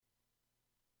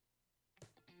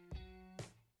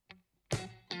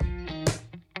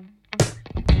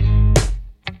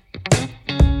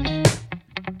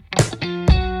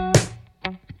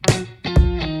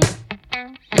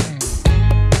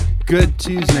Good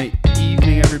Tuesday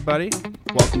evening, everybody.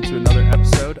 Welcome to another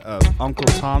episode of Uncle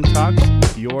Tom Talks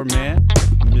with your man,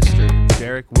 Mr.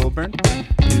 Derek Wilburn. I'm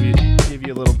going to give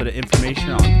you a little bit of information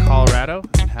on Colorado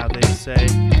and how they say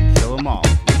kill 'em all.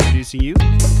 Introducing you to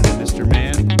Mr.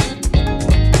 Man,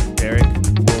 Derek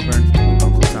Wilburn,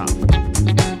 Uncle Tom.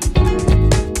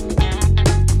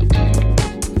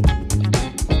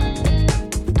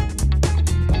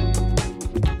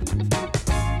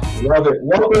 Love it.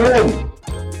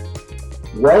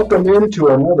 Welcome into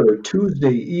another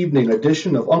Tuesday evening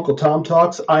edition of Uncle Tom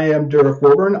Talks. I am Derek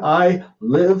Wilburn. I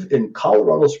live in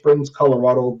Colorado Springs,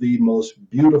 Colorado, the most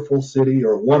beautiful city,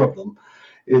 or one of them,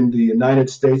 in the United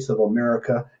States of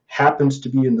America. Happens to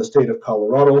be in the state of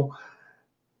Colorado.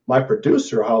 My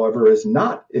producer, however, is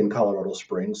not in Colorado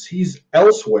Springs. He's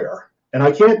elsewhere, and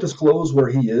I can't disclose where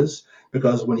he is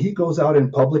because when he goes out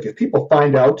in public, if people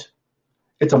find out,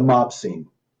 it's a mob scene.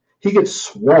 He gets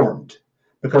swarmed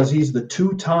because he's the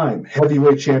two-time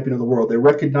heavyweight champion of the world. They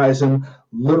recognize him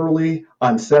literally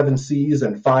on 7 seas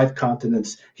and 5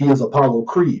 continents. He is Apollo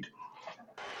Creed.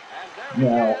 And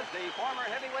there he is, the former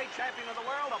heavyweight champion of the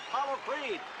world, Apollo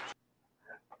Creed.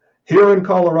 Here in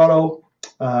Colorado,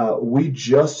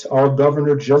 our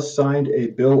governor just signed a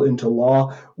bill into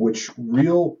law which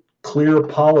Real Clear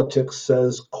Politics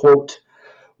says, quote,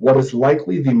 what is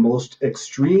likely the most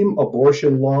extreme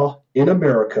abortion law in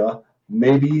America,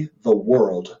 maybe the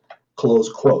world, close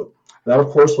quote. That, of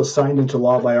course, was signed into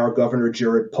law by our governor,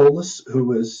 Jared Polis, who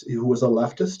was a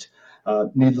leftist.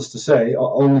 Needless to say,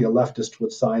 only a leftist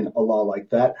would sign a law like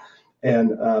that.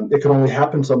 And it can only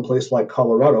happen someplace like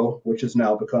Colorado, which has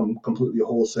now become completely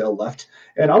wholesale left.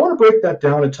 And I want to break that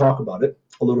down and talk about it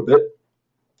a little bit,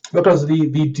 because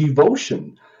the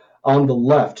devotion on the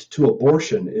left to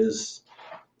abortion is,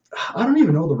 I don't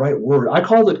even know the right word. I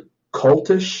called it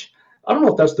cultish. I don't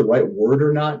know if that's the right word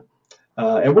or not.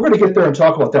 And we're going to get there and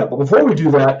talk about that. But before we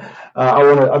do that,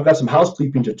 I've got some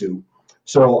housekeeping to do.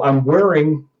 So I'm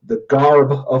wearing the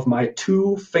garb of my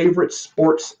 2 favorite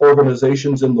sports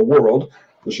organizations in the world,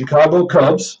 the Chicago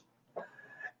Cubs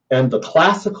and the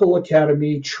Classical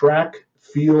Academy Track,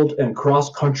 Field, and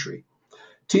Cross Country.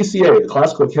 TCA, the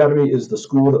Classical Academy, is the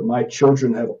school that my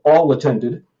children have all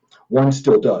attended. One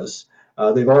still does.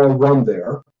 They've all run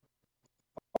there.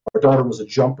 Our daughter was a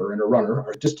jumper and a runner,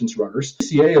 our distance runners.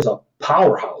 CCA is a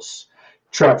powerhouse,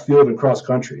 track, field, and cross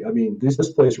country. I mean, this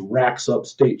place racks up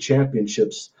state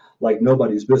championships like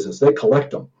nobody's business. They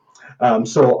collect them.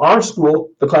 So our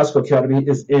school, the Classical Academy,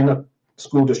 is in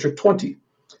School District 20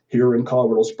 here in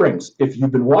Colorado Springs. If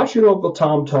you've been watching Uncle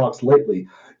Tom Talks lately,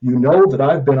 you know that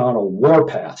I've been on a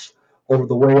warpath over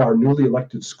the way our newly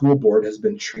elected school board has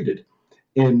been treated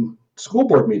in school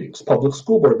board meetings, public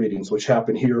school board meetings, which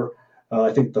happen here,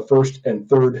 I think the first and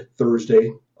third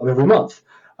Thursday of every month.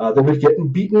 They've been getting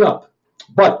beaten up.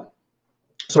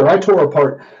 So I tore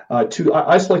apart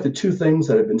I selected 2 things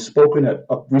that had been spoken at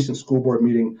a recent school board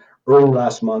meeting early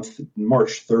last month,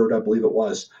 March 3rd, I believe it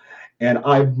was. And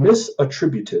I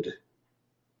misattributed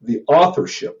the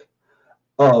authorship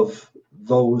of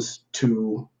those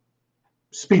 2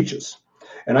 speeches.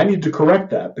 And I need to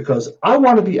correct that because I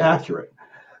want to be accurate.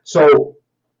 So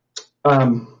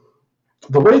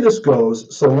the way this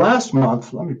goes, so last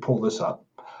month, let me pull this up.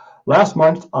 Last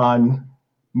month on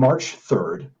March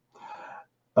 3rd,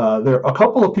 a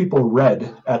couple of people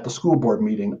read at the school board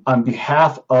meeting on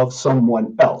behalf of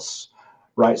someone else,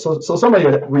 right? So somebody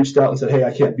had reached out and said, hey,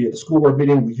 I can't be at the school board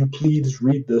meeting. Will you please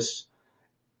read this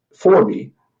for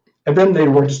me? And then they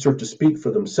registered to speak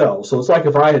for themselves. So it's like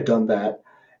if I had done that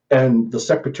and the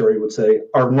secretary would say,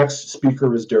 our next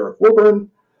speaker is Derek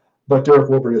Wilburn, but Derek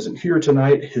Wilburn isn't here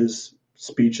tonight. His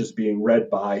speech is being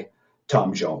read by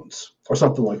Tom Jones or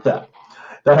something like that.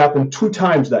 That happened 2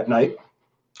 times that night.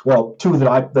 Well, 2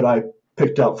 that I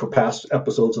picked out for past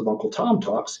episodes of Uncle Tom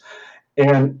Talks.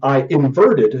 And I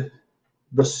inverted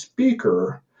the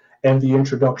speaker and the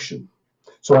introduction.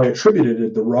 So I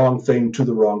attributed the wrong thing to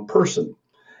the wrong person.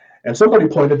 And somebody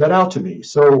pointed that out to me.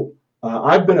 So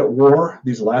I've been at war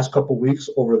these last couple weeks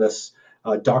over this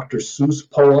Dr. Seuss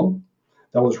poem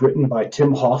that was written by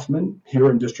Tim Hoffman here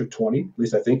in District 20. At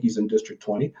least I think he's in District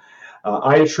 20.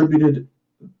 I attributed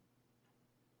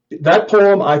that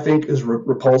poem, I think, is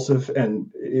repulsive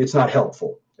and it's not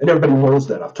helpful. And everybody knows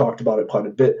that. I've talked about it quite a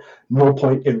bit. No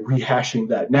point in rehashing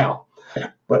that now.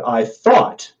 But I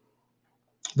thought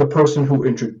the person who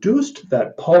introduced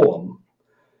that poem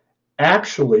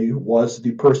actually was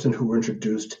the person who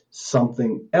introduced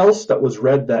something else that was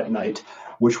read that night,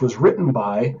 which was written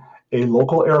by a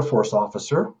local Air Force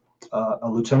officer, a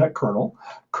lieutenant colonel.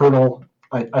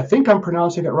 I think I'm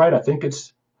pronouncing it right. I think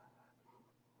it's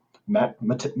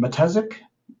Matezik.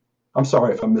 I'm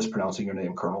sorry if I'm mispronouncing your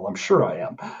name, Colonel. I'm sure I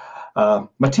am.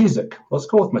 Matizik. Let's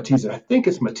go with Matizik. I think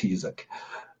it's Matizik.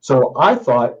 So I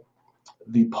thought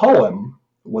the poem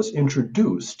was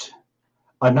introduced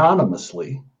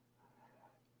anonymously,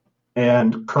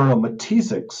 and Colonel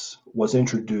Matizik's was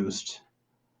introduced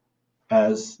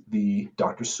as the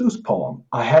Dr. Seuss poem.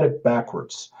 I had it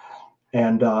backwards.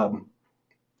 And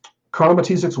Colonel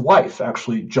Matizik's wife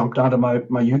actually jumped onto my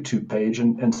YouTube page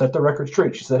and set the record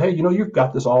straight. She said, hey, you've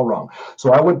got this all wrong.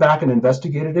 So I went back and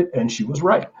investigated it, and she was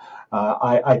right.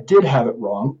 I did have it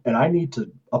wrong, and I need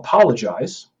to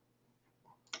apologize,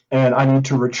 and I need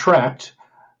to retract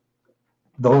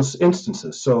those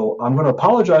instances. So I'm going to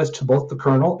apologize to both the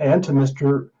Colonel and to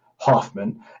Mr.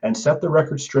 Hoffman and set the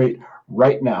record straight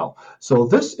right now. So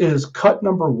this is cut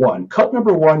number one. Cut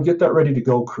number one, get that ready to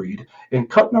go, Creed. In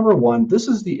cut number one, this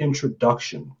is the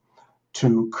introduction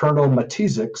to Colonel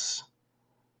Matizik's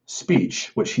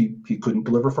speech, which he couldn't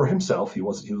deliver for himself. He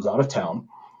was out of town.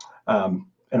 And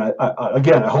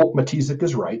I hope Matizik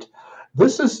is right.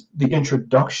 This is the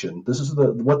introduction. This is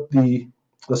what the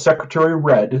secretary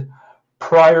read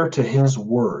prior to his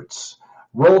words.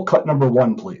 Roll cut number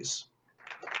one, please.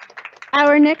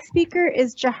 Our next speaker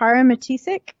is Jahara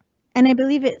Matizik, and I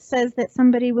believe it says that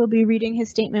somebody will be reading his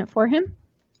statement for him.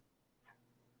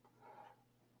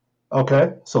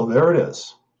 Okay, so there it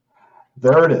is.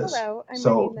 There it is. Hello, I'm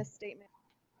reading this statement.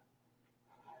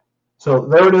 So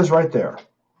there it is right there.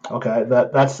 Okay,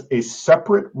 that's a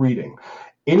separate reading.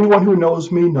 Anyone who knows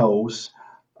me knows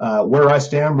where I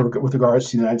stand with regards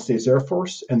to the United States Air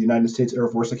Force and the United States Air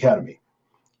Force Academy.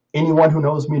 Anyone who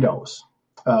knows me knows.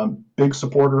 Big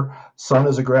supporter, son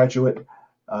is a graduate.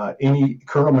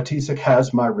 Colonel Matizik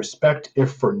has my respect,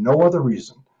 if for no other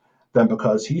reason than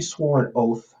because he swore an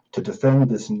oath to defend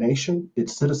this nation,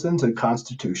 its citizens, and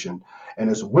Constitution, and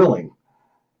is willing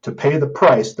to pay the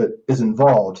price that is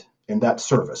involved in that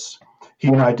service. He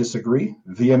and I disagree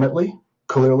vehemently,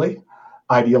 clearly,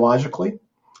 ideologically.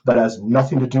 That has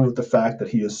nothing to do with the fact that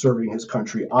he is serving his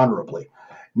country honorably.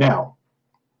 Now,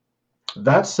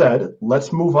 that said,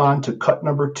 let's move on to cut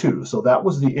number two. So that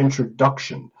was the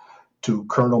introduction to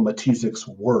Colonel Matizik's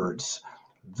words.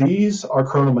 These are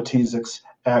Colonel Matizik's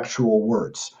actual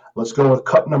words. Let's go with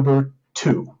cut number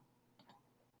two.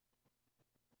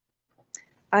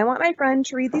 I want my friend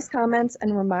to read these comments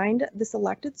and remind this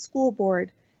elected school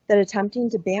board that attempting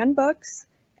to ban books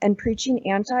and preaching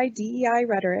anti-DEI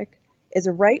rhetoric is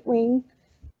a right-wing,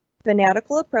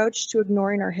 fanatical approach to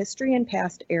ignoring our history and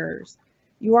past errors.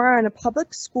 You are on a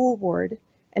public school board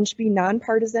and should be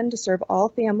nonpartisan to serve all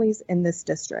families in this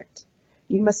district.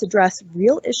 You must address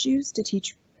real issues to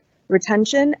teach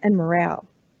retention and morale.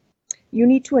 You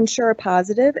need to ensure a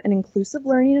positive and inclusive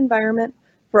learning environment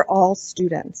for all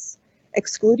students.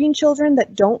 Excluding children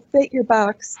that don't fit your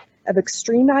box of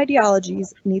extreme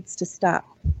ideologies needs to stop.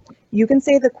 You can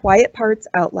say the quiet parts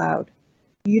out loud.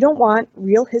 You don't want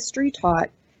real history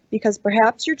taught because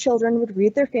perhaps your children would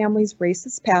read their family's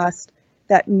racist past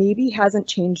that maybe hasn't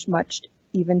changed much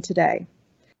even today.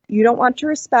 You don't want to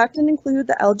respect and include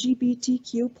the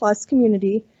LGBTQ plus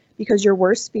community because your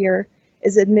worst fear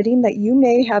is admitting that you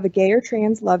may have a gay or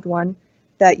trans loved one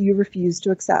that you refuse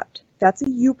to accept. That's a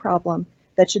you problem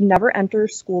that should never enter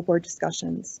school board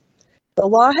discussions. The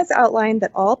law has outlined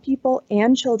that all people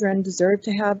and children deserve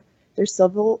to have their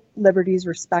civil liberties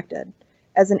respected.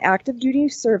 As an active duty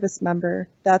service member,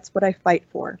 that's what I fight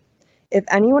for. If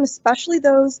anyone, especially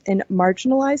those in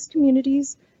marginalized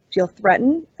communities, feel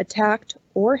threatened, attacked,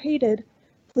 or hated,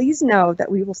 please know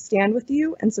that we will stand with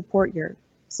you and support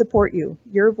you.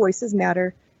 Your voices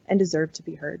matter and deserve to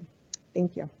be heard.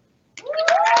 Thank you.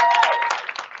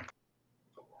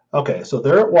 Okay, so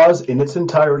there it was in its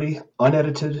entirety,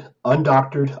 unedited,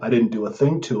 undoctored. I didn't do a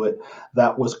thing to it.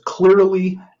 That was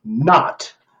clearly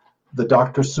not the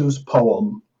Dr. Seuss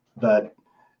poem that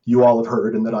you all have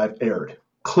heard and that I've aired.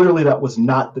 Clearly that was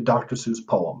not the Dr. Seuss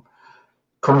poem.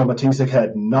 Colonel Matizik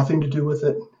had nothing to do with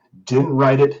it, didn't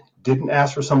write it, didn't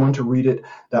ask for someone to read it.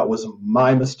 That was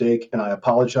my mistake, and I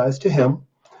apologize to him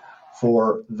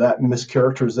for that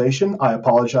mischaracterization. I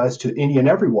apologize to any and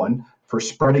everyone for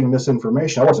spreading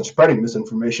misinformation. I wasn't spreading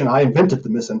misinformation. I invented the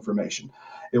misinformation.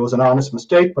 It was an honest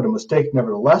mistake, but a mistake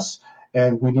nevertheless,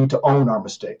 and we need to own our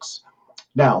mistakes.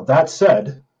 Now, that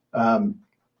said,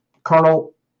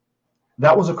 Colonel,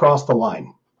 that was across the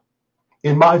line.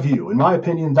 In my view, in my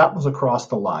opinion, that was across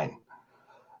the line.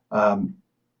 I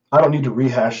don't need to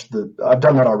rehash I've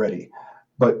done that already,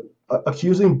 but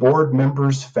accusing board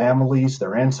members, families,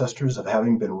 their ancestors of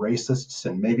having been racists,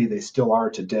 and maybe they still are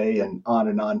today, and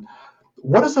on,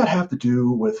 what does that have to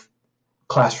do with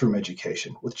classroom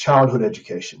education, with childhood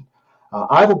education?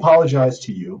 I've apologized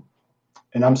to you.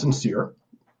 and I'm sincere.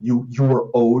 You were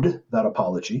owed that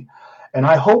apology, and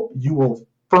I hope you will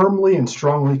firmly and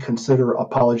strongly consider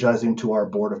apologizing to our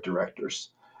board of directors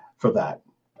for that,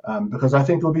 because I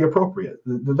think it would be appropriate.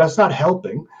 That's not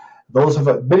helping.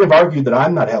 Many have argued that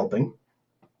I'm not helping.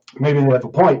 Maybe they have a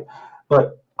point,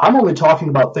 but I'm only talking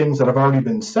about things that have already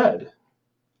been said.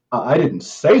 I didn't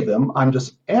say them. I'm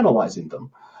just analyzing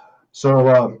them.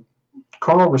 So,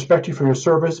 Colonel, respect you for your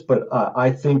service, but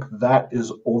I think that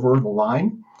is over the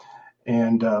line,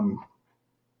 and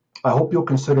I hope you'll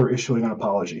consider issuing an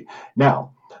apology.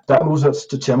 Now, that moves us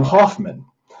to Tim Hoffman.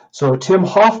 So Tim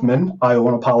Hoffman, I owe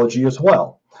an apology as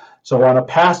well. So on a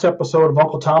past episode of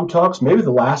Uncle Tom Talks, maybe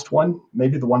the last one,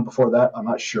 maybe the one before that, I'm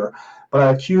not sure, but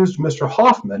I accused Mr.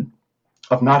 Hoffman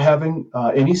of not having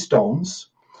any stones,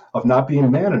 of not being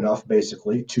man enough,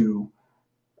 basically, to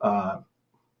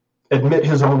admit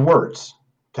his own words,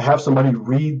 to have somebody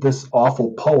read this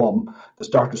awful poem, this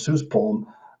Dr. Seuss poem,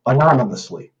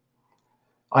 anonymously.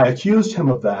 I accused him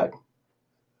of that,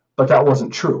 but that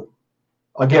wasn't true.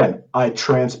 Again, I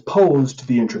transposed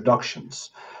the introductions.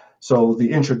 So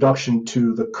the introduction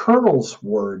to the Colonel's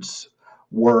words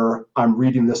were, I'm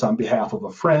reading this on behalf of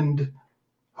a friend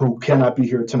who cannot be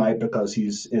here tonight because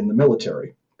he's in the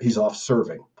military. He's off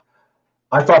serving.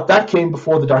 I thought that came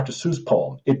before the Dr. Seuss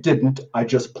poem. It didn't. I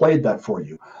just played that for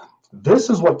you. This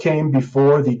is what came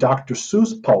before the Dr.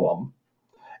 Seuss poem,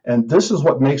 and this is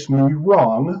what makes me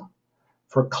wrong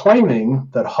for claiming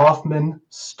that Hoffman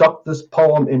stuck this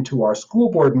poem into our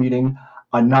school board meeting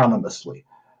anonymously.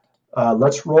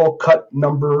 Let's roll cut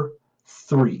number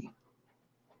 3.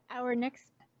 Our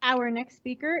next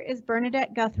speaker is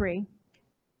Bernadette Guthrie.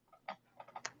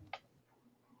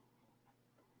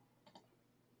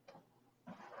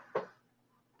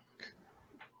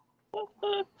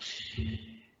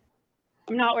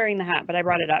 I'm not wearing the hat, but I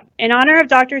brought it up. In honor of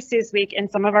Dr. Seuss Week in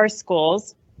some of our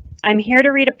schools, I'm here to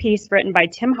read a piece written by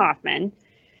Tim Hoffman,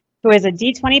 who is a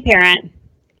D20 parent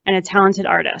and a talented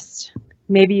artist.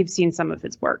 Maybe you've seen some of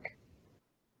his work.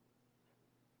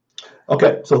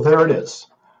 Okay, so there it is.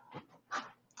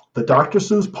 The Dr.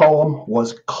 Seuss poem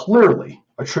was clearly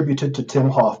attributed to Tim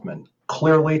Hoffman.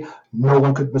 Clearly, no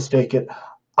one could mistake it.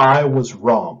 I was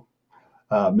wrong.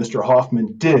 Mr.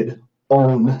 Hoffman did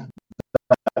own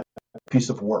that piece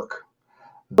of work.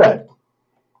 That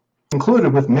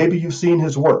concluded with, maybe you've seen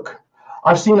his work.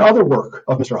 I've seen other work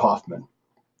of Mr. Hoffman.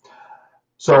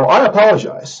 So I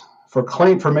apologize for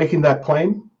making that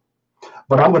claim,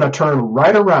 but I'm going to turn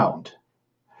right around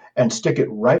and stick it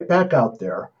right back out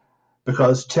there,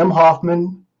 because Tim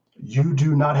Hoffman, you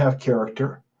do not have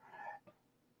character.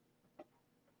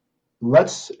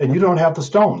 And you don't have the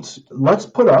stones. Let's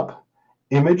put up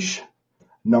image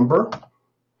number.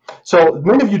 So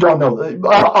many of you don't know, a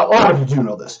lot of you do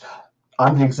know this.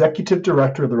 I'm the executive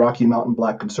director of the Rocky Mountain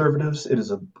Black Conservatives. It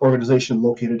is an organization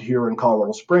located here in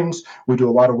Colorado Springs. We do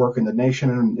a lot of work in the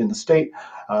nation and in the state.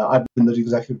 I've been the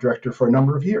executive director for a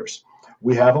number of years.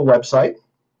 We have a website,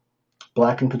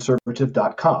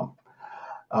 blackandconservative.com.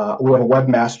 We have a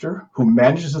webmaster who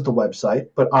manages the website,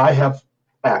 but I have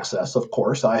access, of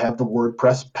course. I have the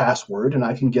WordPress password, and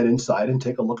I can get inside and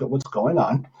take a look at what's going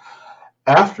on.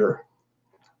 After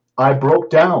I broke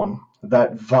down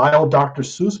that vile Dr.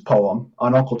 Seuss poem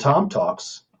on Uncle Tom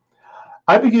Talks,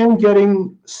 I began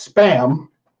getting spam,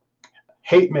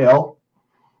 hate mail,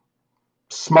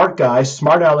 smart guy,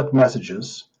 smart aleck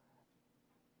messages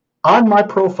on my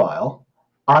profile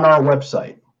on our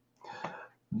website.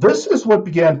 This is what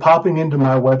began popping into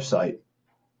my website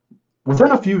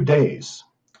within a few days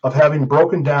of having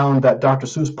broken down that Dr.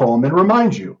 Seuss poem. And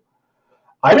remind you,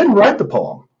 I didn't write the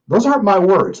poem. Those aren't my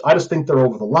words. I just think they're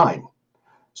over the line.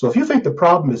 So if you think the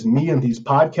problem is me and these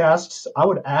podcasts, I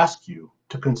would ask you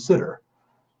to consider,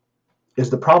 is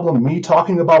the problem me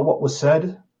talking about what was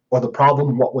said, or the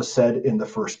problem what was said in the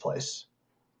first place?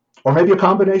 Or maybe a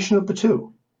combination of the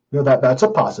two. You know, that's a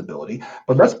possibility.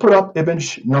 But let's put up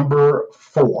image number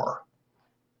 4.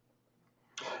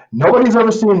 Nobody's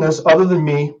ever seen this other than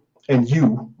me and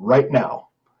you right now.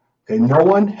 Okay, no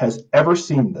one has ever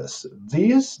seen this.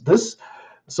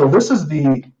 So this is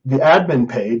the admin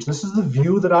page. This is the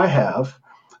view that I have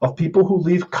of people who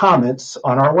leave comments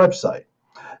on our website.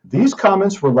 These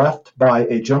comments were left by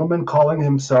a gentleman calling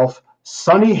himself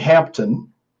Sonny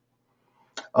Hampton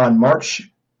on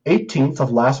March 18th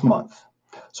of last month.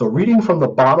 So reading from the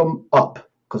bottom up,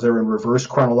 because they're in reverse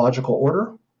chronological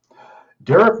order,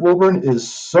 Derek Wilburn is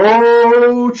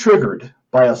so triggered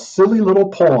by a silly little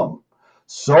poem.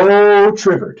 So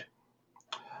triggered.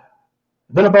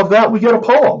 Then above that, we get a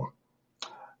poem.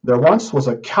 There once was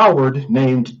a coward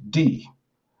named D,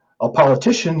 a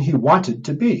politician he wanted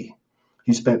to be.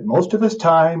 He spent most of his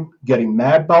time getting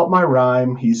mad about my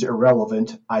rhyme. He's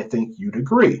irrelevant. I think you'd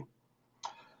agree.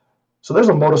 So there's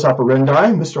a modus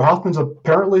operandi. Mr. Hoffman's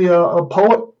apparently a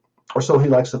poet, or so he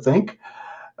likes to think.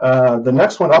 The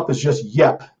next one up is just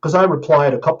yep, because I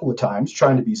replied a couple of times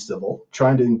trying to be civil,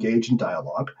 trying to engage in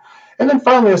dialogue. And then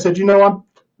finally I said, I'm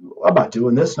not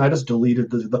doing this, and I just deleted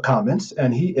the comments,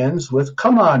 and he ends with,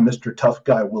 come on, Mr. Tough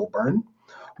Guy Wilburn,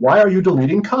 why are you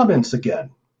deleting comments again?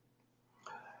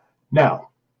 Now,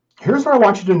 here's what I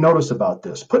want you to notice about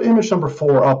this. Put image number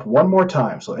 4 up one more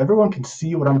time so everyone can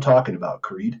see what I'm talking about,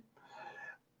 Creed.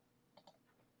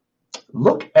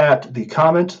 Look at the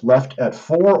comment left at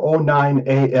 4:09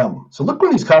 a.m. So look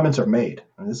when these comments are made.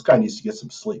 And this guy needs to get some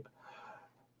sleep.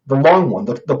 The long one,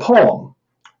 the poem.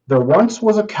 There once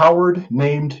was a coward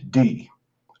named D.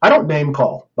 I don't name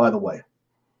call, by the way.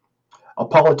 A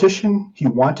politician he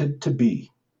wanted to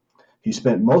be. He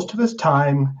spent most of his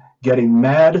time getting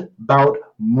mad about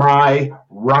my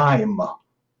rhyme.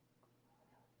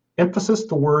 Emphasis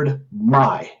the word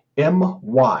my,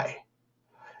 M-Y.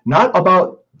 Not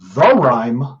about the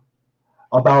rhyme,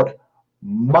 about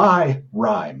my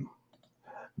rhyme.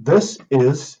 This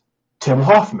is Tim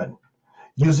Hoffman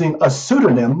using a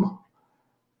pseudonym,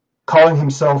 calling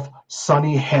himself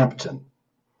Sonny Hampton.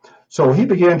 So he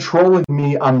began trolling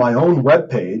me on my own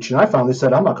webpage, and I finally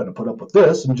said, I'm not going to put up with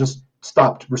this, and just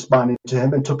stopped responding to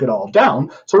him and took it all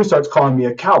down. So he starts calling me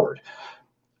a coward.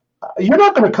 You're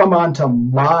not going to come onto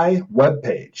my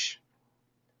webpage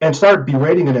and start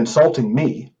berating and insulting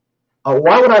me.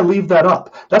 Why would I leave that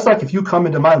up? That's like if you come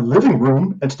into my living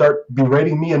room and start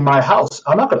berating me in my house.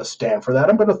 I'm not going to stand for that.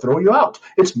 I'm going to throw you out.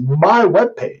 It's my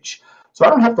webpage. So I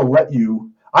don't have to let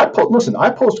you. I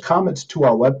post comments to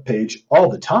our webpage all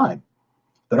the time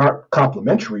that aren't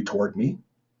complimentary toward me.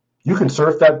 You can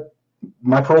surf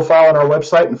my profile on our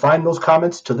website and find those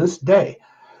comments to this day.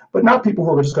 But not people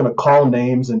who are just going to call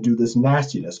names and do this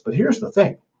nastiness. But here's the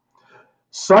thing.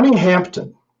 Sonny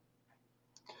Hampton,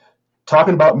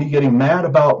 talking about me getting mad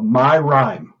about my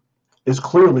rhyme, is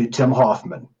clearly Tim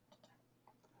Hoffman.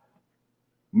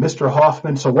 Mr.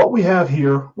 Hoffman, so what we have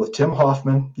here with Tim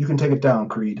Hoffman, you can take it down,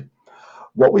 Creed.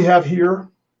 What we have here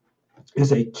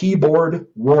is a keyboard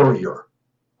warrior.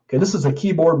 Okay, this is a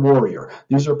keyboard warrior.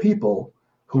 These are people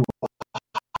who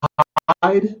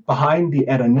hide behind the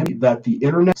anonymity that the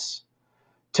internet,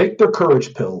 take their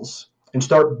courage pills, and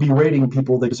start berating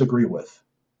people they disagree with.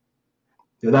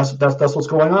 That's what's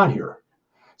going on here.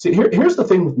 See, here's the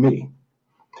thing with me.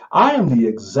 I am the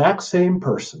exact same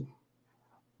person,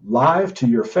 live to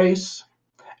your face,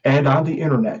 and on the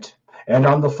internet, and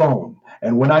on the phone,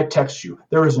 and when I text you.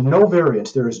 There is no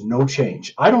variance. There is no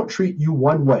change. I don't treat you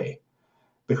one way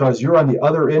because you're on the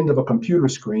other end of a computer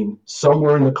screen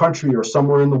somewhere in the country or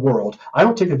somewhere in the world. I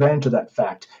don't take advantage of that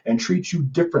fact and treat you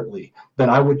differently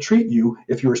than I would treat you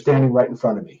if you were standing right in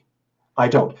front of me. I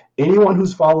don't. Anyone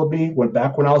who's followed me,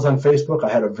 back when I was on Facebook, I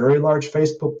had a very large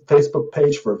Facebook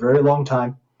page for a very long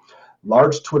time,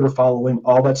 large Twitter following,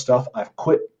 all that stuff. I've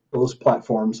quit those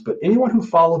platforms. But anyone who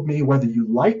followed me, whether you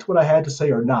liked what I had to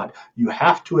say or not, you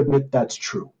have to admit that's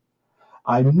true.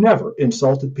 I never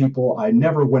insulted people. I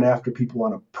never went after people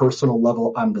on a personal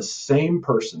level. I'm the same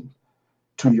person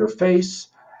to your face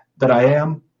that I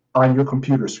am on your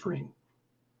computer screen.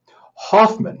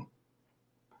 Hoffman,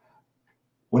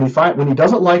 when he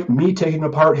doesn't like me taking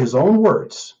apart his own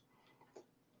words,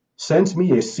 sends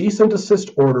me a cease and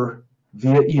desist order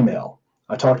via email.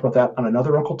 I talked about that on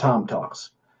another Uncle Tom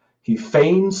Talks. He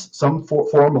feigns some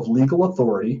form of legal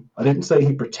authority. I didn't say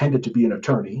he pretended to be an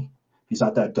attorney. He's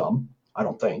not that dumb, I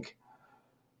don't think.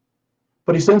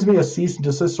 But he sends me a cease and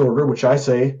desist order, which I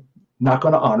say, not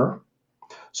going to honor.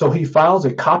 So he files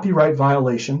a copyright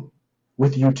violation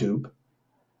with YouTube,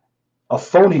 a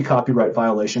phony copyright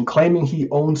violation, claiming he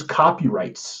owns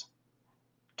copyrights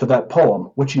to that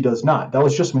poem, which he does not. That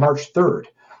was just March 3rd.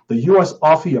 The U.S.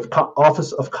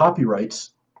 Office of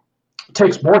Copyrights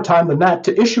takes more time than that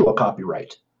to issue a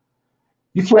copyright.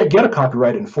 You can't get a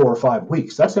copyright in 4 or 5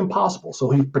 weeks. That's impossible. So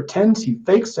he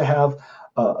fakes to have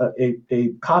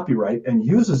a copyright and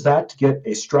uses that to get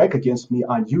a strike against me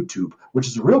on YouTube, which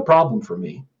is a real problem for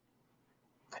me.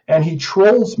 And he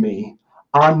trolls me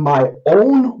on my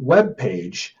own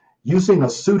webpage using a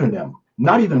pseudonym,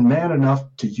 not even man enough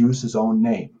to use his own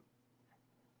name.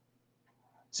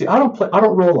 See, I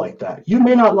don't roll like that. You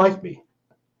may not like me.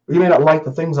 Or you may not like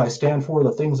the things I stand for,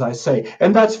 the things I say,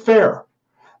 and that's fair.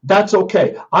 That's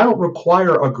okay. I don't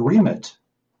require agreement.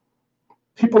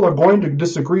 People are going to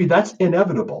disagree. That's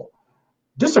inevitable.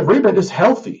 Disagreement is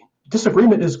healthy.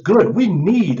 Disagreement is good. We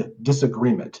need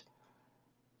disagreement.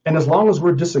 And as long as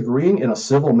we're disagreeing in a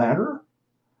civil manner,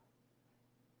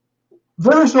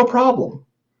 there is no problem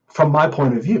from my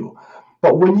point of view.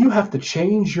 But when you have to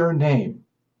change your name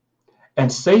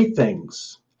and say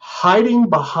things hiding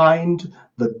behind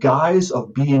the guise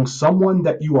of being someone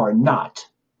that you are not,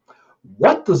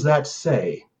 what does that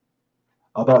say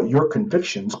about your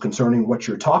convictions concerning what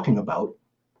you're talking about?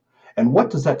 And what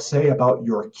does that say about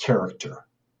your character?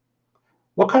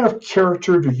 What kind of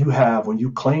character do you have when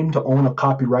you claim to own a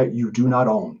copyright you do not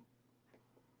own?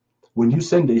 When you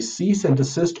send a cease and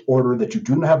desist order that you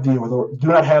do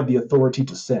not have the authority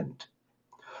to send?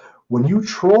 When you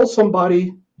troll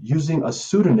somebody using a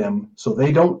pseudonym so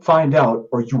they don't find out,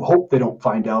 or you hope they don't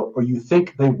find out, or you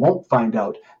think they won't find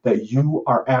out that you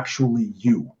are actually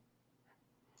you?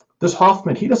 This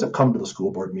Hoffman, he doesn't come to the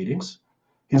school board meetings.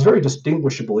 He's a very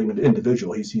distinguishable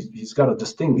individual. He's got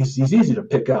a he's easy to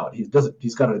pick out. He's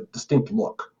got a distinct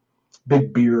look,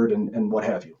 big beard and what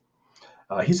have you.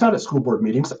 He's not at school board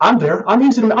meetings. I'm there. I'm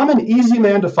an easy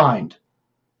man to find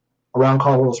around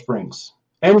Colorado Springs.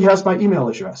 And he has my email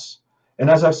address. And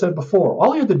as I've said before,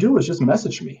 all you have to do is just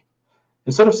message me.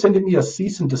 Instead of sending me a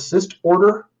cease and desist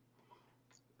order,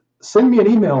 send me an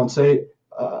email and say,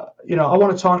 I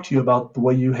want to talk to you about the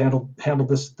way you handled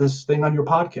this thing on your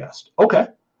podcast. Okay.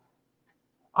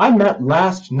 I met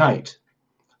last night.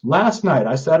 Last night,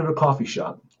 I sat at a coffee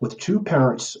shop with two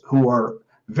parents who are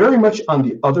very much on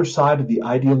the other side of the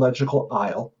ideological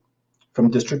aisle from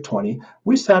District 20.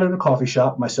 We sat at a coffee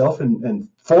shop, myself and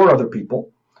four other people,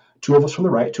 two of us from the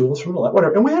right, two of us from the left,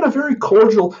 whatever. And we had a very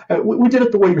cordial, we did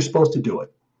it the way you're supposed to do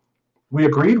it. We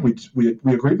agreed, we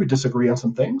agreed, we disagree on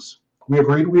some things. We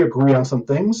agreed, we agree on some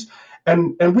things.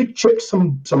 And we chipped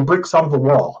some bricks out of the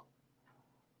wall.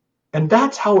 And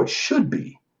that's how it should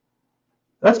be.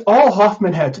 That's all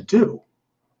Hoffman had to do,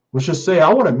 was just say,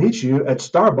 I want to meet you at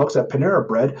Starbucks at Panera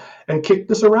Bread and kick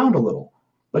this around a little.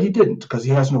 But he didn't, because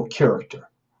he has no character.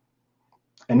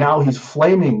 And now he's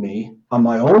flaming me on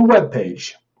my own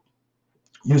webpage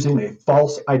using a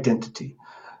false identity.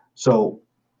 So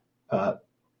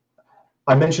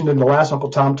I mentioned in the last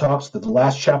Uncle Tom Talks that the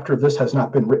last chapter of this has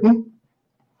not been written,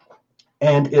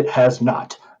 and it has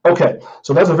not. Okay,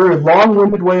 so that's a very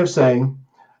long-winded way of saying,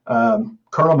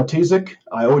 Colonel Matizik,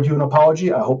 I owed you an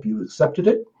apology. I hope you accepted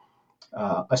it.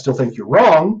 I still think you're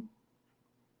wrong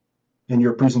in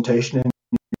your presentation and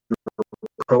your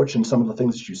approach and some of the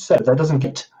things that you said. That doesn't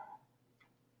get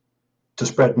to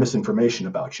spread misinformation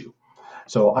about you.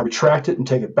 So I retract it and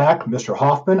take it back. Mr.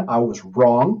 Hoffman, I was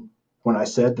wrong when I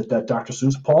said that Dr.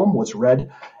 Seuss poem was read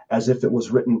as if it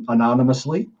was written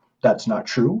anonymously. That's not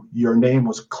true. Your name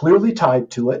was clearly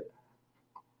tied to it.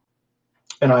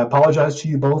 And I apologize to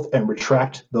you both and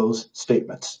retract those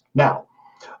statements. Now,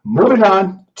 moving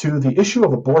on to the issue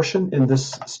of abortion in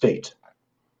this state.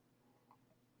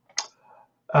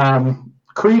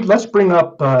 Creed, let's bring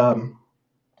up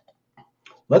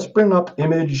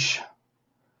image.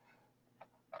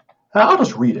 I'll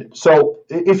just read it. So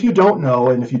if you don't know,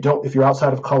 and if you're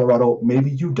outside of Colorado,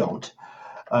 maybe you don't.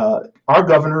 Our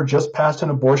governor just passed an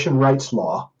abortion rights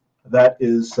law that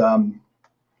is,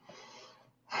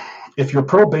 if you're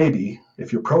pro-baby,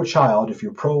 if you're pro-child, if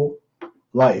you're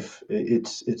pro-life,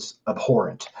 it's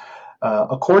abhorrent.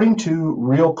 According to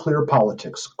Real Clear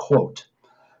Politics, quote,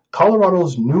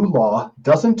 Colorado's new law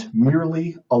doesn't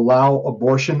merely allow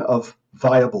abortion of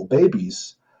viable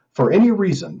babies for any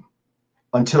reason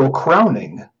until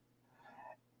crowning.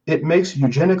 It makes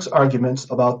eugenics arguments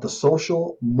about the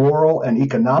social, moral, and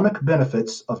economic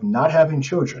benefits of not having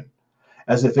children,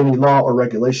 as if any law or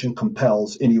regulation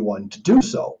compels anyone to do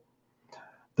so.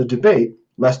 The debate,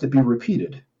 lest it be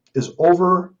repeated, is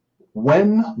over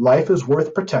when life is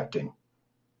worth protecting.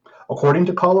 According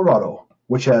to Colorado,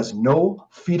 which has no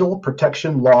fetal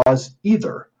protection laws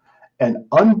either, an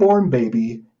unborn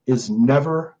baby is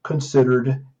never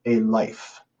considered a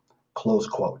life. Close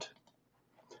quote.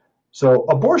 So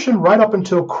abortion right up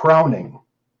until crowning.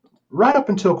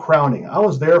 I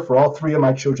was there for all three of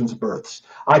my children's births.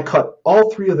 I cut all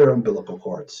three of their umbilical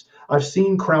cords. I've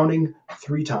seen crowning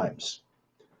 3 times.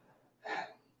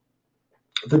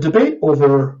 The debate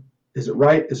over, is it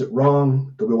right, is it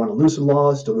wrong, do we want to loosen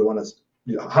laws, how do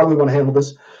we want to handle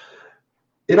this?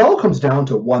 It all comes down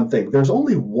to one thing. There's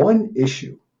only one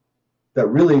issue that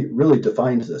really, really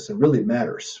defines this and really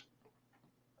matters.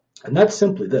 And that's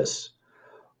simply this.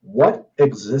 What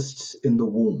exists in the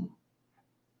womb?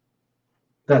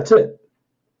 That's it.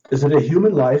 Is it a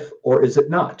human life or is it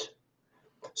not?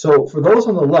 So for those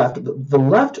on the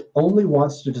left only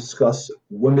wants to discuss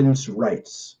women's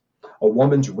rights, a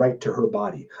woman's right to her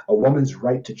body, a woman's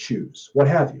right to choose, what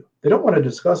have you. They don't want to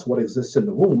discuss what exists in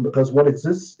the womb because what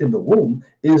exists in the womb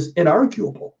is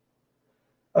inarguable.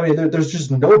 I mean, there's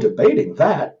just no debating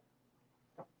that.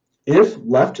 If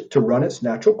left to run its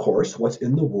natural course, what's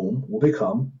in the womb will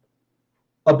become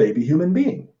a baby human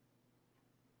being.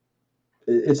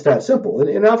 It's that simple.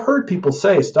 And I've heard people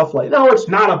say stuff like, no, it's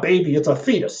not a baby, it's a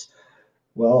fetus.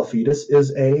 Well, a fetus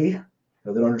is they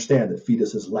don't understand that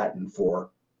fetus is Latin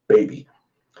for baby.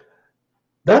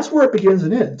 That's where it begins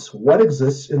and ends. What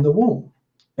exists in the womb?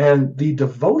 And the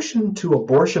devotion to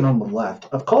abortion on the left,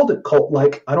 I've called it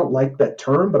cult-like. I don't like that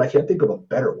term, but I can't think of a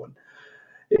better one.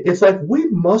 It's like we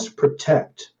must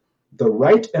protect the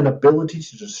right and ability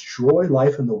to destroy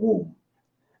life in the womb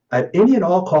at any and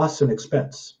all costs and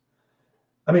expense.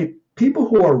 I mean, people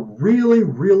who are really,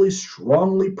 really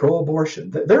strongly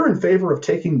pro-abortion, they're in favor of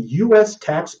taking U.S.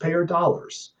 taxpayer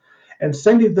dollars and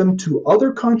sending them to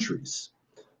other countries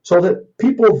so that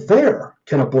people there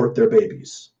can abort their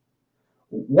babies.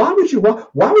 Why would you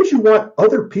want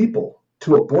other people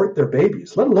to abort their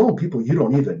babies, let alone people you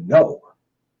don't even know,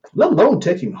 let alone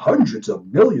taking hundreds of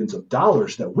millions of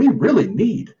dollars that we really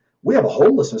need? We have a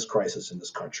homelessness crisis in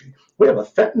this country. We have a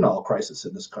fentanyl crisis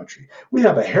in this country. We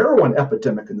have a heroin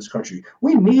epidemic in this country.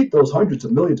 We need those hundreds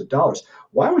of millions of dollars.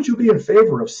 Why would you be in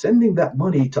favor of sending that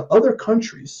money to other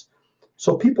countries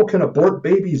so people can abort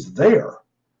babies there?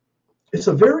 It's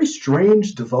a very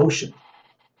strange devotion.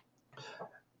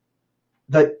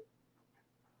 That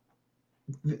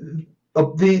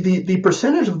the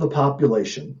percentage of the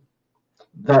population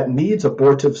that needs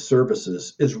abortive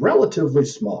services is relatively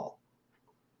small.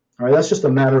 All right, that's just a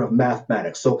matter of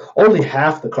mathematics. So only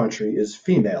half the country is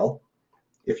female,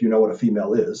 if you know what a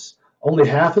female is. Only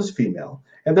half is female.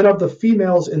 And then of the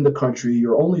females in the country,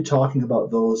 you're only talking about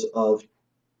those of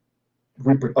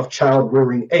child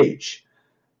rearing age.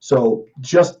 So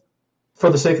just for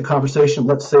the sake of conversation,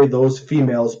 let's say those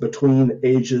females between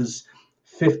ages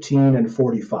 15 and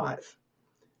 45.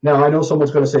 Now, I know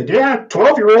someone's going to say, yeah,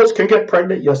 12-year-olds can get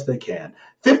pregnant. Yes, they can.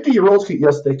 50-year-olds can.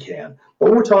 Yes, they can. But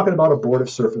when we're talking about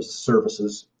abortive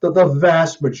services, the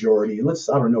vast majority, I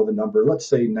don't know the number, let's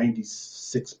say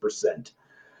 96%,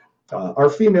 are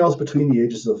females between the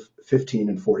ages of 15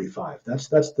 and 45. That's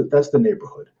the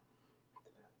neighborhood.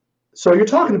 So you're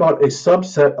talking about a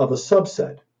subset of a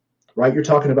subset, right? You're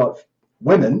talking about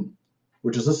women,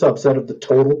 which is a subset of the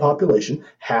total population.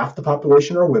 Half the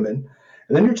population are women.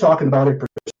 And then you're talking about a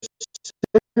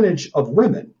percentage of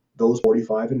women, those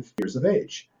 45 and years of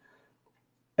age.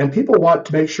 And people want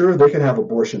to make sure they can have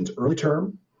abortions early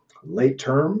term, late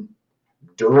term,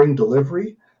 during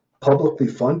delivery, publicly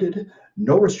funded,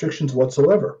 no restrictions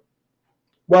whatsoever.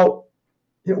 Well,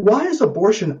 why does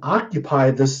abortion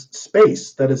occupy this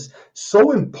space that is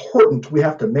so important we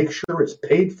have to make sure it's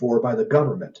paid for by the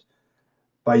government,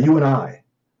 by you and I?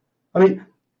 I mean,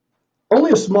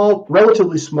 only a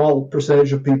relatively small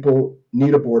percentage of people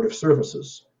need abortive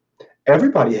services.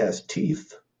 Everybody has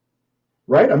teeth,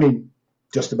 right? I mean,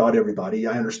 just about everybody,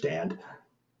 I understand.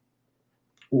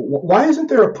 Why isn't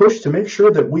there a push to make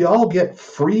sure that we all get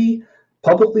free,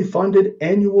 publicly funded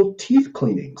annual teeth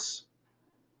cleanings?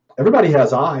 Everybody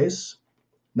has eyes,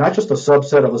 not just a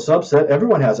subset of a subset.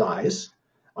 Everyone has eyes.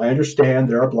 I understand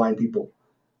there are blind people.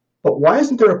 But why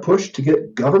isn't there a push to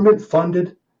get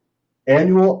government-funded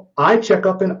annual eye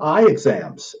checkup and eye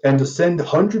exams and to send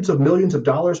hundreds of millions of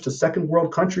dollars to second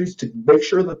world countries to make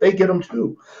sure that they get them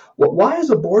too? Well, why is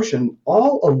abortion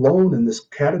all alone in this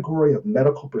category of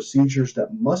medical procedures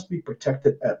that must be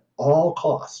protected at all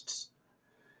costs?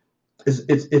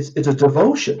 It's a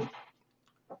devotion.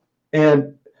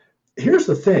 And here's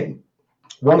the thing,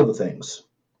 one of the things.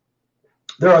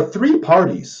 There are 3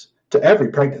 parties to every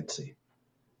pregnancy.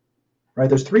 Right?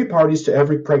 There's 3 parties to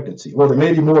every pregnancy. Well, there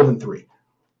may be more than 3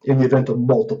 in the event of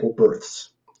multiple births,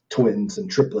 twins and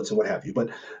triplets and what have you. But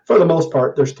for the most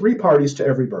part, there's 3 parties to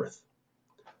every birth,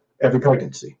 every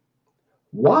pregnancy.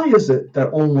 Why is it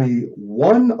that only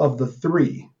one of the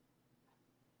 3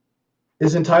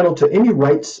 is entitled to any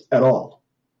rights at all?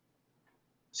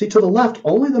 See, to the left,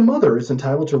 only the mother is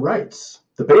entitled to rights.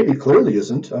 The baby clearly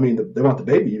isn't. I mean, they want the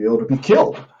baby to be able to be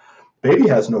killed. Baby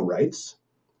has no rights.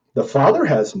 The father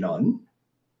has none.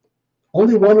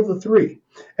 Only one of the 3.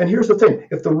 And here's the thing.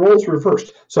 If the roles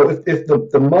reversed, so if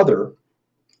the mother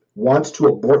wants to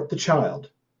abort the child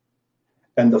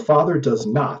and the father does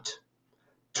not,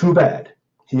 too bad.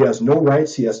 He has no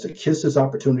rights. He has to kiss his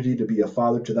opportunity to be a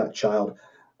father to that child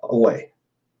away.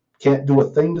 Can't do a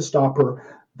thing to stop her.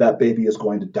 That baby is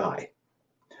going to die.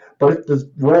 But if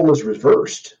the role is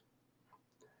reversed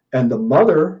and the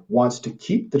mother wants to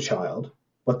keep the child,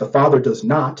 but the father does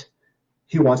not,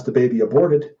 he wants the baby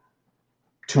aborted,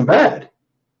 too bad.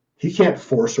 He can't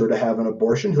force her to have an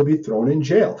abortion. He'll be thrown in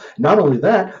jail. Not only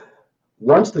that,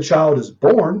 once the child is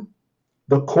born,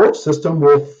 the court system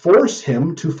will force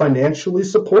him to financially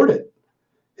support it.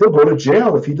 He'll go to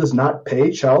jail if he does not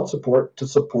pay child support to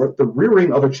support the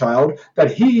rearing of a child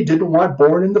that he didn't want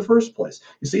born in the first place.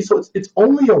 You see, so it's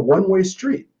only a one-way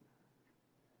street.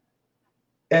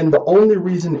 And the only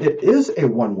reason it is a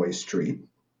one-way street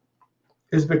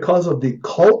is because of the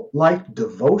cult-like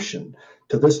devotion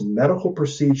to this medical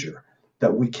procedure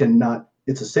that we cannot,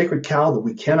 it's a sacred cow that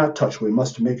we cannot touch. We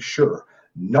must make sure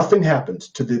nothing happens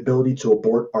to the ability to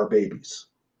abort our babies.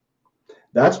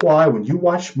 That's why when you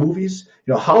watch movies,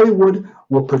 Hollywood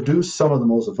will produce some of the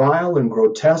most vile and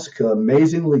grotesque,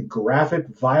 amazingly graphic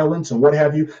violence and what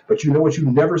have you, but you know what you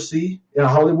never see in a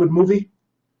Hollywood movie?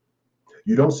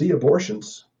 You don't see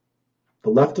abortions.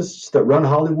 The leftists that run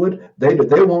Hollywood, they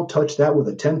won't touch that with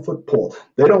a 10-foot pole.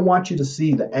 They don't want you to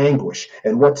see the anguish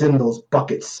and what's in those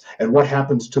buckets and what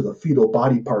happens to the fetal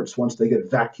body parts once they get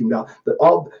vacuumed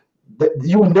out.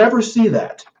 You never see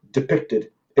that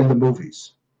depicted in the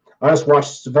movies. I just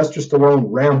watched Sylvester Stallone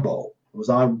Rambo. It was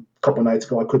on a couple nights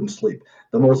ago. I couldn't sleep.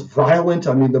 The most violent,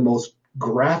 the most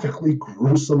graphically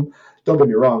gruesome. Don't get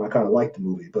me wrong, I kind of liked the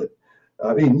movie, but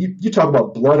you talk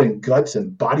about blood and guts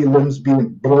and body limbs being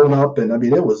blown up, and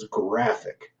it was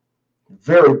graphic,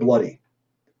 very bloody.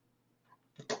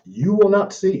 You will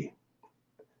not see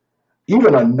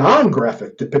even a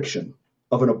non-graphic depiction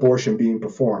of an abortion being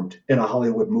performed in a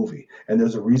Hollywood movie, and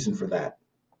there's a reason for that.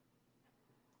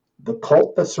 The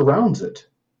cult that surrounds it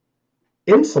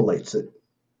insulates it,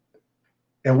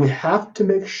 and we have to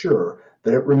make sure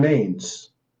that it remains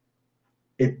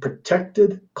a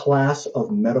protected class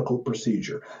of medical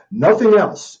procedure. Nothing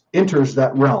else enters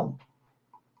that realm.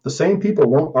 The same people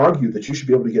won't argue that you should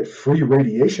be able to get free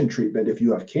radiation treatment if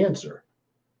you have cancer.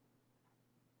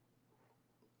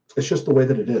 It's just the way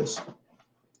that it is.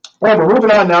 Well, we're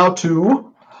moving on now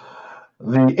to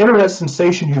the internet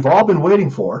sensation you've all been waiting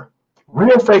for,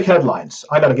 real fake headlines.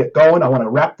 I got to get going. I want to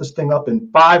wrap this thing up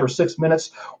in 5 or 6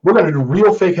 minutes. We're going to do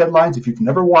real fake headlines. If you've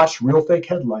never watched real fake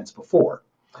headlines before,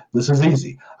 this is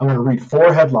easy. I'm going to read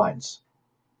 4 headlines.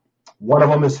 One of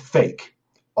them is fake.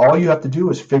 All you have to do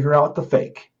is figure out the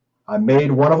fake. I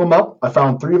made one of them up. I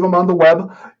found 3 of them on the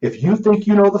web. If you think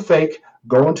you know the fake,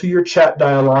 go into your chat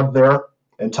dialog there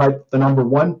and type the number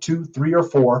 1, 2, 3, or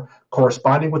 4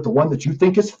 corresponding with the one that you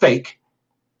think is fake.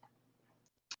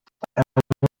 And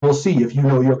we'll see if you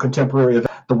know your contemporary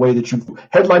event the way that you.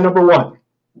 Headline number 1.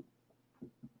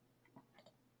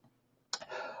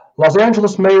 Los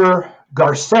Angeles Mayor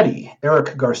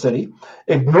Eric Garcetti,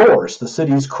 ignores the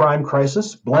city's crime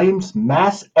crisis, blames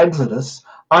mass exodus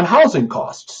on housing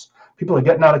costs. People are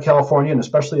getting out of California, and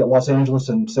especially at Los Angeles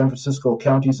and San Francisco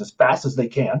counties, as fast as they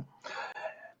can.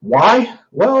 Why?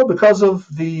 Well, because of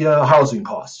the housing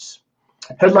costs.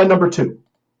 Headline number 2.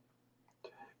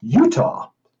 Utah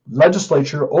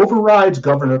legislature overrides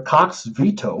Governor Cox's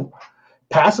veto,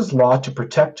 passes law to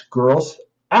protect girls'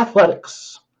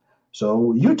 athletics.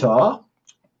 So Utah,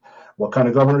 what kind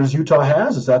of governor does Utah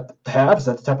have? Is that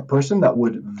the type of person that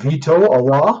would veto a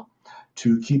law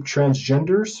to keep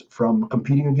transgenders from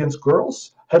competing against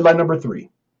girls? Headline number 3.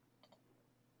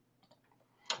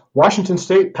 Washington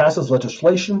State passes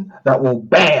legislation that will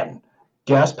ban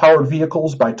gas-powered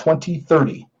vehicles by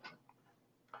 2030.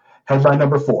 Headline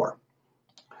number 4.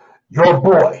 Your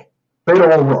boy,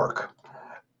 Beto O'Rourke.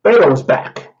 Beto's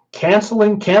back.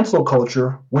 Canceling cancel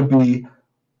culture would be,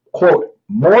 quote,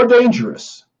 more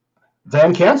dangerous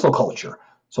than cancel culture.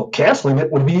 So canceling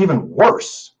it would be even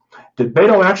worse. Did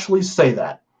Beto actually say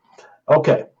that?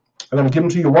 Okay, I'm going to give them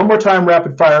to you one more time,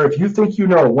 rapid fire. If you think you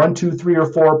know 1, 2, 3,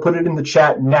 or 4, put it in the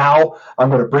chat now. I'm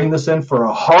going to bring this in for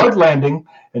a hard landing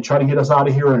and try to get us out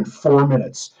of here in 4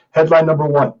 minutes. Headline number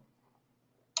 1.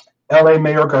 LA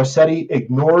Mayor Garcetti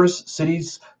ignores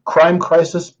city's crime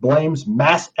crisis, blames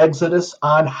mass exodus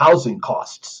on housing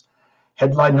costs.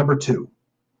 Headline number 2.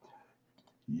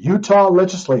 Utah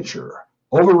legislature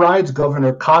overrides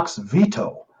Governor Cox's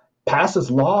veto,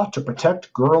 passes law to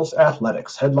protect girls'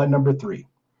 athletics. Headline number 3.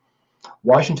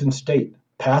 Washington State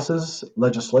passes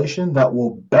legislation that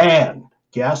will ban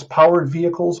gas-powered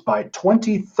vehicles by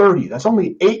 2030. That's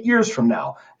only 8 years from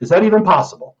now. Is that even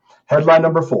possible? Headline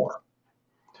number 4.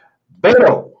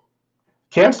 Beto,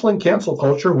 canceling cancel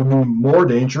culture will be more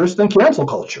dangerous than cancel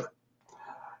culture.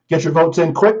 Get your votes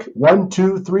in quick. 1,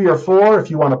 2, 3, or 4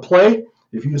 if you want to play.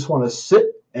 If you just want to sit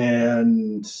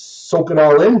and soak it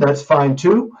all in, that's fine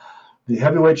too. The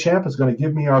heavyweight champ is going to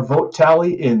give me our vote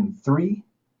tally in 3,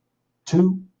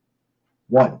 2,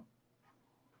 1.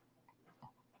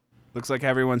 Looks like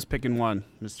everyone's picking one,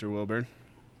 Mr. Wilburn.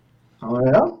 Oh,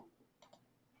 yeah?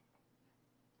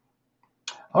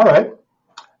 All right.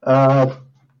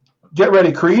 Get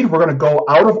ready, Creed. We're going to go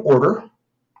out of order.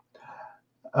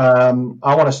 I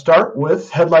want to start with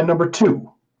headline number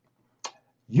 2.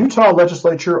 Utah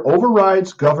legislature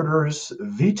overrides governor's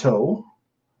veto,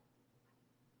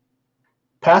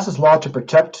 passes law to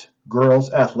protect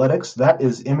girls' athletics. That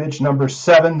is image number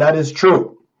 7. That is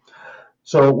true.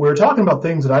 So we're talking about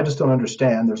things that I just don't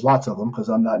understand. There's lots of them because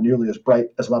I'm not nearly as bright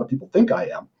as a lot of people think I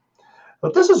am.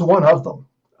 But this is one of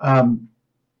them.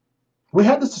 We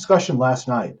had this discussion last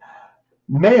night.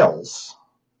 Males,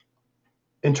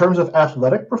 in terms of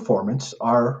athletic performance,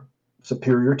 are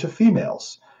superior to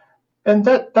females. And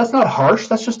that's not harsh.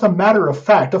 That's just a matter of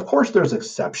fact. Of course, there's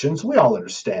exceptions. We all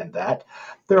understand that.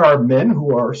 There are men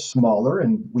who are smaller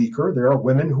and weaker. There are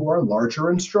women who are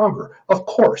larger and stronger. Of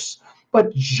course.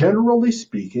 But generally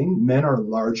speaking, men are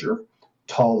larger,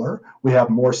 taller. We have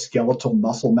more skeletal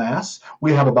muscle mass.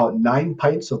 We have about 9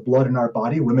 pints of blood in our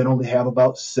body. Women only have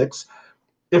about 6.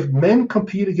 If men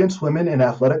compete against women in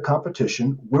athletic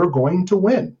competition, we're going to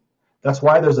win. That's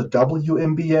why there's a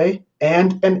WNBA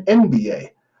and an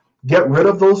NBA. Get rid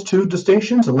of those 2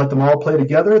 distinctions and let them all play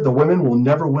together. The women will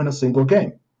never win a single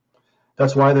game.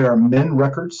 That's why there are men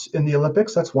records in the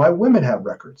Olympics. That's why women have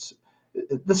records.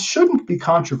 This shouldn't be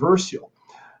controversial,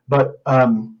 but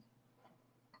to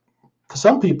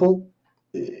some people,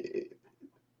 it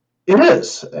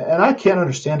is, and I can't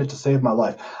understand it to save my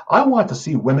life. I want to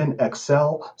see women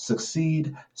excel,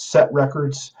 succeed, set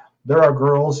records. There are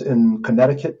girls in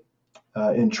Connecticut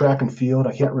in track and field.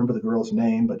 I can't remember the girl's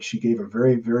name, but she gave a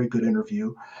very, very good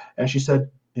interview, and she said,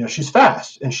 she's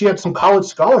fast, and she had some college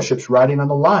scholarships riding on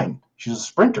the line. She's a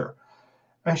sprinter,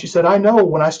 and she said, I know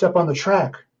when I step on the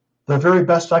track, the very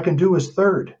best I can do is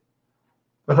third,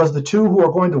 because the 2 who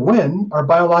are going to win are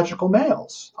biological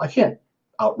males. I can't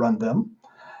outrun them.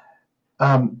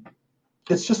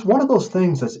 It's just one of those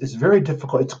things that's it's very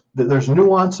difficult. There's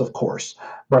nuance, of course,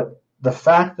 but the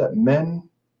fact that men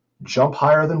jump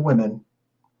higher than women,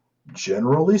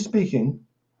 generally speaking,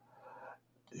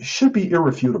 should be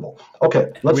irrefutable.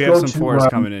 Okay, let's go to... We have some fours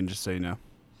coming in, just so you know.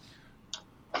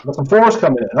 Got some 4s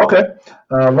coming in. Okay,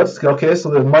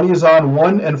 so the money is on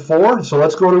 1 and 4. So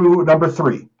let's go to number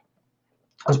 3.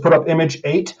 Let's put up image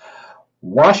 8.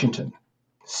 Washington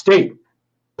State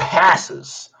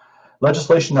passes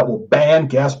legislation that will ban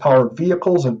gas-powered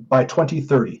vehicles by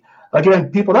 2030.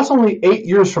 Again, people, that's only 8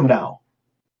 years from now.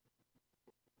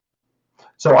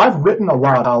 So I've written a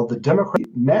lot how the Democrat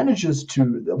manages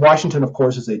to... Washington, of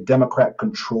course, is a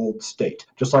Democrat-controlled state,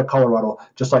 just like Colorado,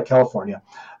 just like California.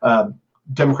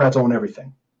 Democrats own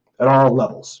everything at all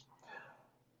levels.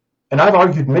 And I've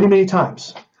argued many, many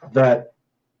times that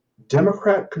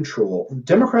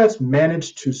Democrats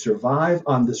manage to survive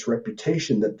on this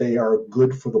reputation that they are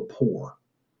good for the poor.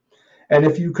 And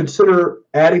if you consider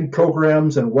adding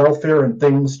programs and welfare and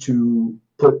things to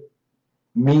put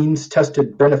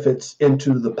means-tested benefits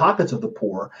into the pockets of the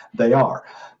poor, they are.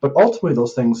 But ultimately,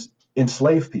 those things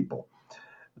enslave people.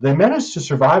 They manage to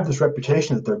survive this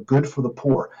reputation that they're good for the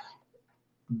poor.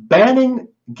 Banning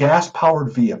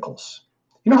gas-powered vehicles.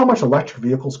 You know how much electric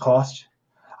vehicles cost?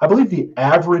 I believe the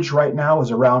average right now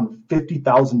is around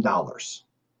 $50,000.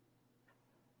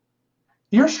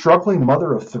 You're a struggling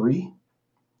mother of 3,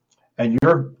 and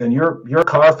your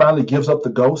car finally gives up the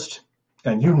ghost,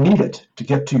 and you need it to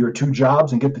get to your 2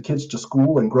 jobs and get the kids to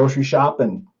school and grocery shop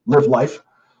and live life.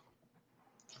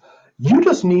 You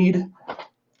just need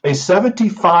a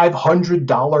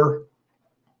 $7,500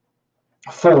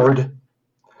 Ford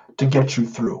to get you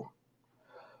through,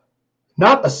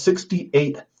 not a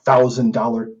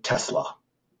 $68,000 Tesla.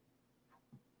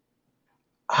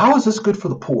 How is this good for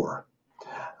the poor?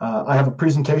 I have a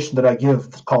presentation that I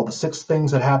give called The 6 Things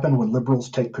That Happen When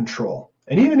Liberals Take Control.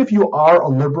 And even if you are a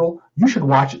liberal, you should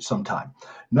watch it sometime.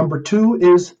 Number 2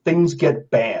 is things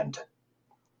get banned.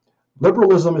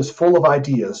 Liberalism is full of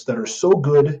ideas that are so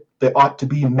good they ought to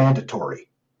be mandatory.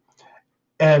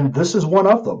 And this is one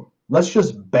of them. Let's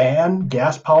just ban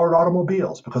gas-powered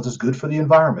automobiles because it's good for the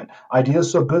environment.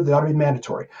 Ideas so good they ought to be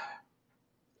mandatory.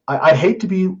 I'd hate to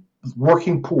be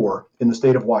working poor in the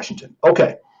state of Washington.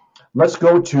 Okay, let's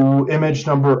go to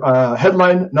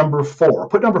headline number 4.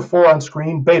 Put number 4 on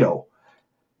screen. Beto.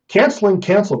 Canceling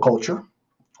cancel culture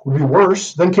would be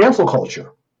worse than cancel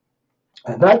culture.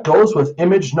 And that goes with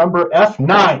image number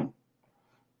F9.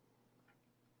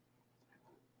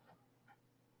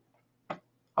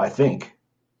 I think.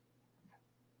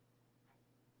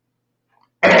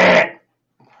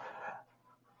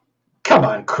 Come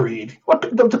on, Creed. What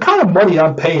the kind of money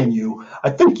I'm paying you, I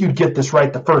think you'd get this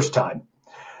right the first time.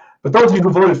 But those of you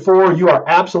who voted for, you are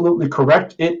absolutely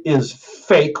correct. It is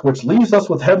fake, which leaves us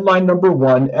with headline number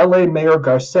 1. LA Mayor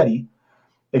Garcetti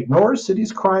ignores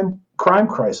city's crime crime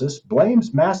crisis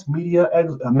blames mass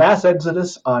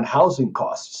exodus on housing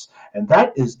costs. And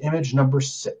that is image number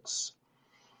 6.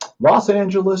 Los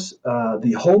Angeles,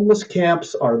 the homeless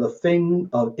camps are the thing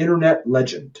of internet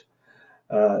legend.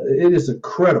 It is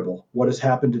incredible what has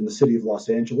happened in the city of Los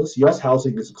Angeles. Yes,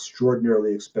 housing is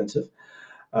extraordinarily expensive.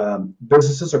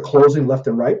 Businesses are closing left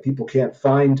and right. People can't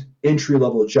find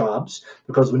entry-level jobs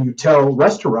because when you tell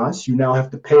restaurants you now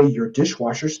have to pay your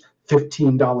dishwashers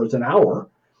 $15 an hour,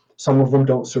 some of them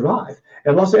don't survive.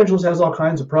 And Los Angeles has all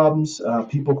kinds of problems,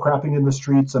 people crapping in the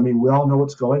streets. I mean, we all know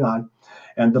what's going on.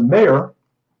 And the mayor,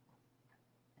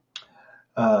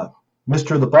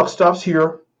 Mr. The Buck Stops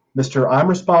Here, Mr. I'm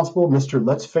Responsible, Mr.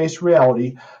 Let's Face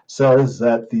Reality, says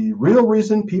that the real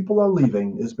reason people are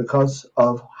leaving is because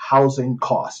of housing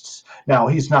costs. Now,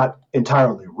 he's not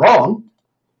entirely wrong.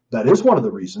 That is one of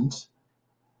the reasons.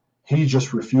 He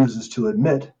just refuses to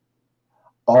admit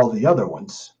all the other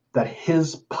ones that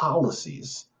his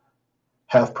policies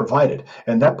have provided.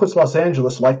 And that puts Los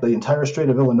Angeles, like the entire state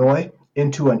of Illinois,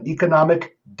 into an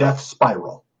economic death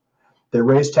spiral. They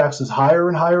raise taxes higher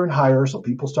and higher and higher, so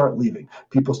people start leaving.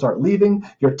 People start leaving,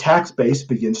 your tax base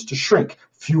begins to shrink.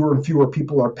 Fewer and fewer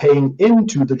people are paying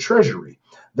into the treasury.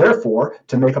 Therefore,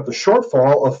 to make up the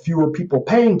shortfall of fewer people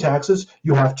paying taxes,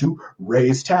 you have to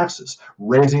raise taxes.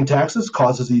 Raising taxes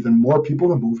causes even more people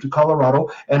to move to Colorado,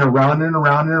 and around and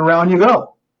around and around you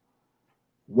go.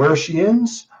 Where she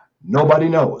ends, nobody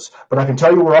knows. But I can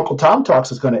tell you where Uncle Tom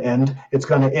Talks is going to end. It's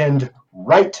going to end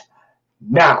right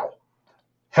now.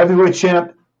 Heavyweight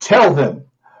champ, tell them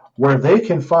where they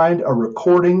can find a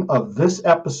recording of this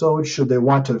episode should they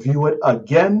want to view it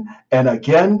again and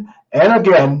again and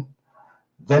again,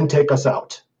 then take us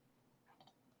out.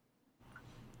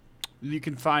 You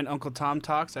can find Uncle Tom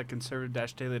Talks at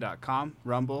conservative-daily.com,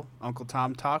 Rumble, Uncle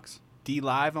Tom Talks,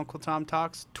 DLive, Uncle Tom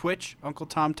Talks, Twitch, Uncle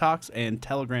Tom Talks, and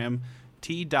Telegram,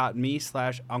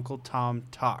 t.me/Uncle Tom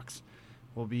Talks.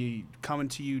 We'll be coming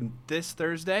to you this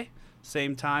Thursday.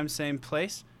 Same time, same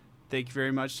place. Thank you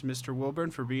very much to Mr. Wilburn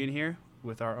for being here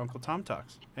with our Uncle Tom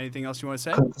Talks. Anything else you want to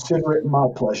say? Consider it my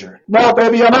pleasure. No,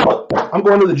 baby, I'm out. I'm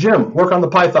going to the gym. Work on the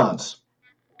pythons.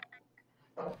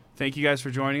 Thank you guys for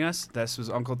joining us. This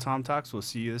was Uncle Tom Talks. We'll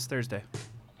see you this Thursday.